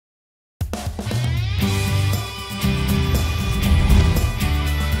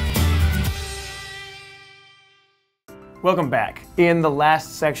Welcome back. In the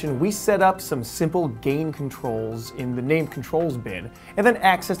last section, we set up some simple gain controls in the named controls bin, and then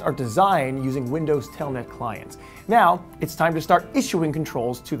accessed our design using Windows Telnet clients. Now, it's time to start issuing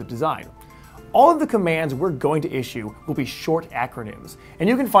controls to the design. All of the commands we're going to issue will be short acronyms, and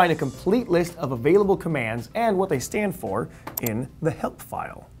you can find a complete list of available commands and what they stand for in the help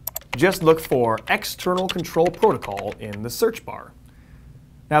file. Just look for External Control Protocol in the search bar.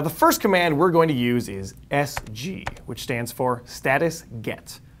 Now, the first command we're going to use is SG, which stands for Status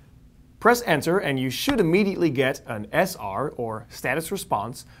Get. Press Enter, and you should immediately get an SR, or Status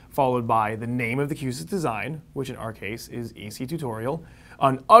Response, followed by the name of the Q-SYS design, which in our case is EC Tutorial,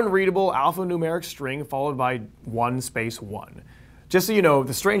 an unreadable alphanumeric string followed by 1 space 1. Just so you know,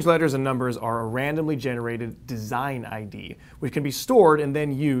 the strange letters and numbers are a randomly generated design ID, which can be stored and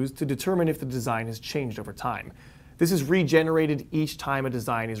then used to determine if the design has changed over time. This is regenerated each time a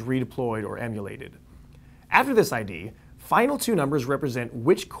design is redeployed or emulated. After this ID, final two numbers represent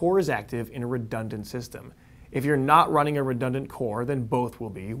which core is active in a redundant system. If you're not running a redundant core, then both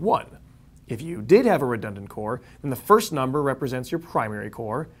will be 1. If you did have a redundant core, then the first number represents your primary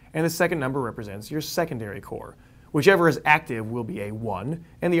core, and the second number represents your secondary core. Whichever is active will be a 1,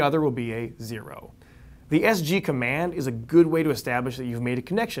 and the other will be a 0. The SG command is a good way to establish that you've made a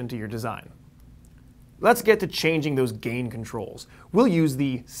connection to your design. Let's get to changing those gain controls. We'll use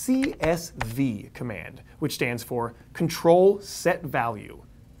the CSV command, which stands for Control Set Value.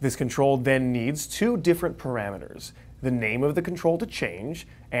 This control then needs two different parameters, the name of the control to change,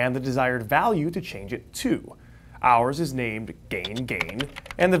 and the desired value to change it to. Ours is named gain,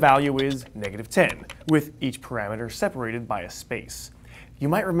 and the value is -10, with each parameter separated by a space. You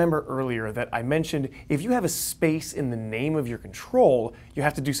might remember earlier that I mentioned if you have a space in the name of your control, you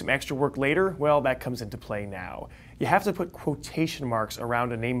have to do some extra work later. Well, that comes into play now. You have to put quotation marks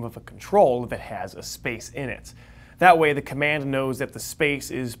around a name of a control that has a space in it. That way the command knows that the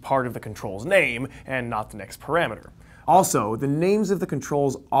space is part of the control's name and not the next parameter. Also, the names of the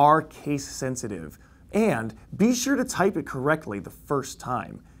controls are case sensitive. And be sure to type it correctly the first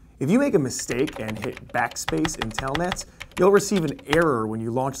time. If you make a mistake and hit backspace in Telnet, you'll receive an error when you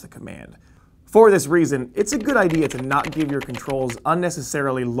launch the command. For this reason, it's a good idea to not give your controls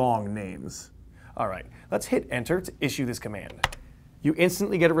unnecessarily long names. Alright, let's hit Enter to issue this command. You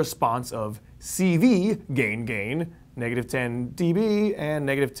instantly get a response of CV gain, -10 dB, and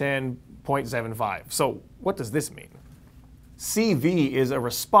 -10.75. So what does this mean? CV is a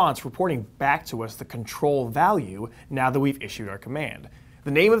response reporting back to us the control value now that we've issued our command. The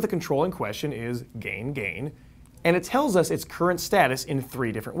name of the control in question is gain, and it tells us its current status in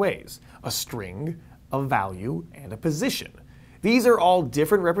 3 different ways: a string, a value, and a position. These are all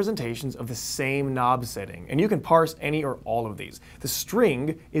different representations of the same knob setting, and you can parse any or all of these. The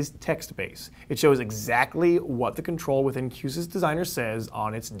string is text-based. It shows exactly what the control within Q-SYS Designer says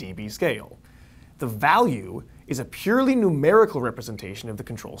on its dB scale. The value is a purely numerical representation of the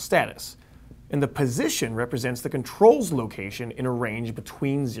control status. And the position represents the control's location in a range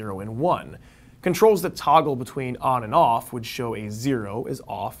between 0 and 1. Controls that toggle between on and off would show a 0 is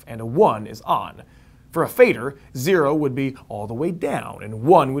off and a 1 is on. For a fader, 0 would be all the way down and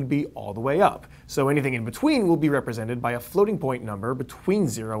 1 would be all the way up. So anything in between will be represented by a floating point number between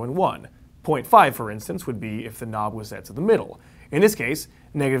 0 and 1. 0.5, for instance, would be if the knob was set to the middle. In this case,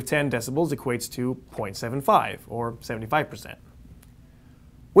 -10 decibels equates to 0.75, or 75%.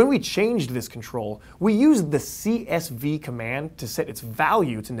 When we changed this control, we used the CSV command to set its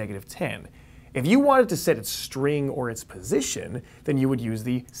value to -10. If you wanted to set its string or its position, then you would use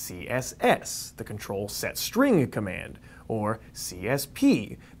the CSS, the Control Set String command, or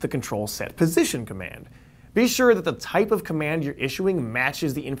CSP, the Control Set Position command. Be sure that the type of command you're issuing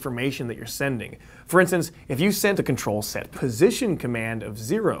matches the information that you're sending. For instance, if you sent a Control Set Position command of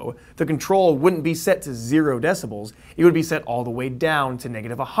 0, the control wouldn't be set to 0 decibels. It would be set all the way down to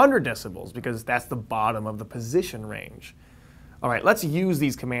 -100 decibels, because that's the bottom of the position range. Alright, let's use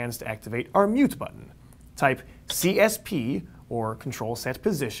these commands to activate our mute button. Type CSP, or Control Set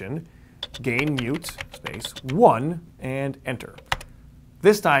Position, gain mute, space 1, and enter.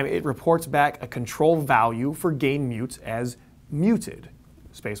 This time, it reports back a control value for gain mute as muted,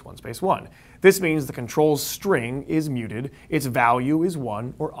 space 1, space 1. This means the control's string is muted, its value is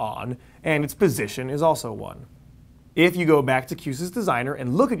 1 or on, and its position is also 1. If you go back to Q-SYS Designer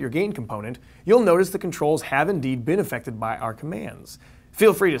and look at your gain component, you'll notice the controls have indeed been affected by our commands.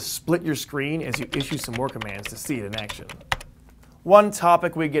 Feel free to split your screen as you issue some more commands to see it in action. One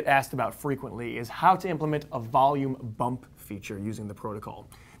topic we get asked about frequently is how to implement a volume bump feature using the protocol.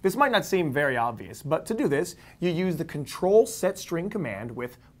 This might not seem very obvious, but to do this, you use the Control Set String command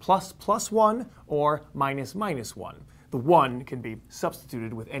with ++1 or -1. The 1 can be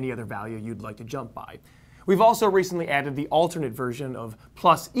substituted with any other value you'd like to jump by. We've also recently added the alternate version of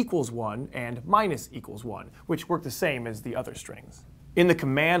 +=1 and -=1, which work the same as the other strings. In the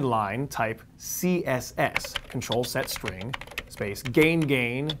command line, type CSS, control set string, space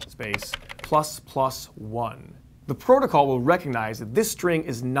gain, space ++1. The protocol will recognize that this string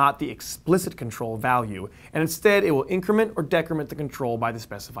is not the explicit control value, and instead it will increment or decrement the control by the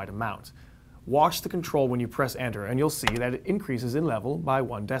specified amount. Watch the control when you press enter, and you'll see that it increases in level by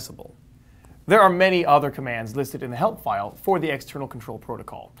 1 decibel. There are many other commands listed in the help file for the external control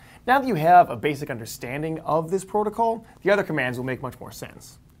protocol. Now that you have a basic understanding of this protocol, the other commands will make much more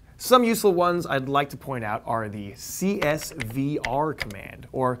sense. Some useful ones I'd like to point out are the CSVR command,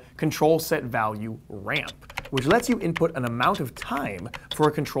 or control set value ramp, which lets you input an amount of time for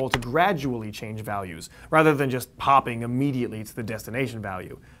a control to gradually change values, rather than just popping immediately to the destination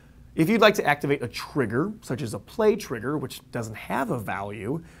value. If you'd like to activate a trigger, such as a play trigger, which doesn't have a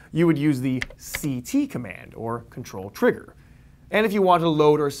value, you would use the CT command, or control trigger. And if you want to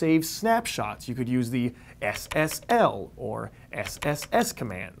load or save snapshots, you could use the SSL or SSS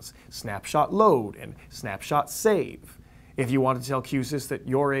commands, snapshot load and snapshot save. If you want to tell Q-SYS that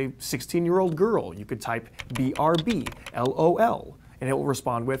you're a 16-year-old girl, you could type BRB LOL, and it will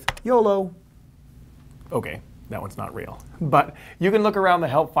respond with YOLO. Okay. That one's not real. But you can look around the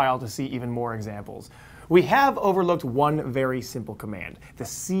help file to see even more examples. We have overlooked one very simple command, the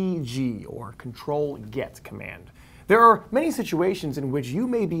CG, or control get command. There are many situations in which you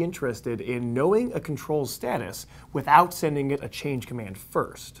may be interested in knowing a control's status without sending it a change command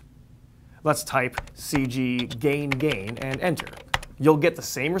first. Let's type CG gain and enter. You'll get the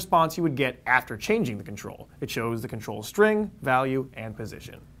same response you would get after changing the control. It shows the control string, value, and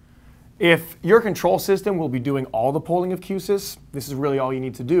position. If your control system will be doing all the polling of Q-SYS, this is really all you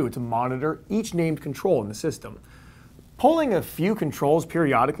need to do to monitor each named control in the system. Polling a few controls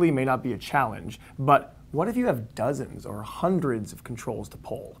periodically may not be a challenge, but what if you have dozens or hundreds of controls to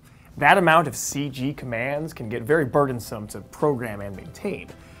poll? That amount of CG commands can get very burdensome to program and maintain.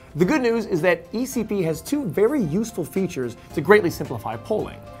 The good news is that ECP has 2 very useful features to greatly simplify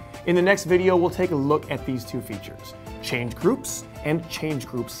polling. In the next video, we'll take a look at these 2 features: change groups and change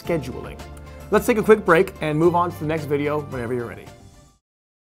group scheduling. Let's take a quick break and move on to the next video whenever you're ready.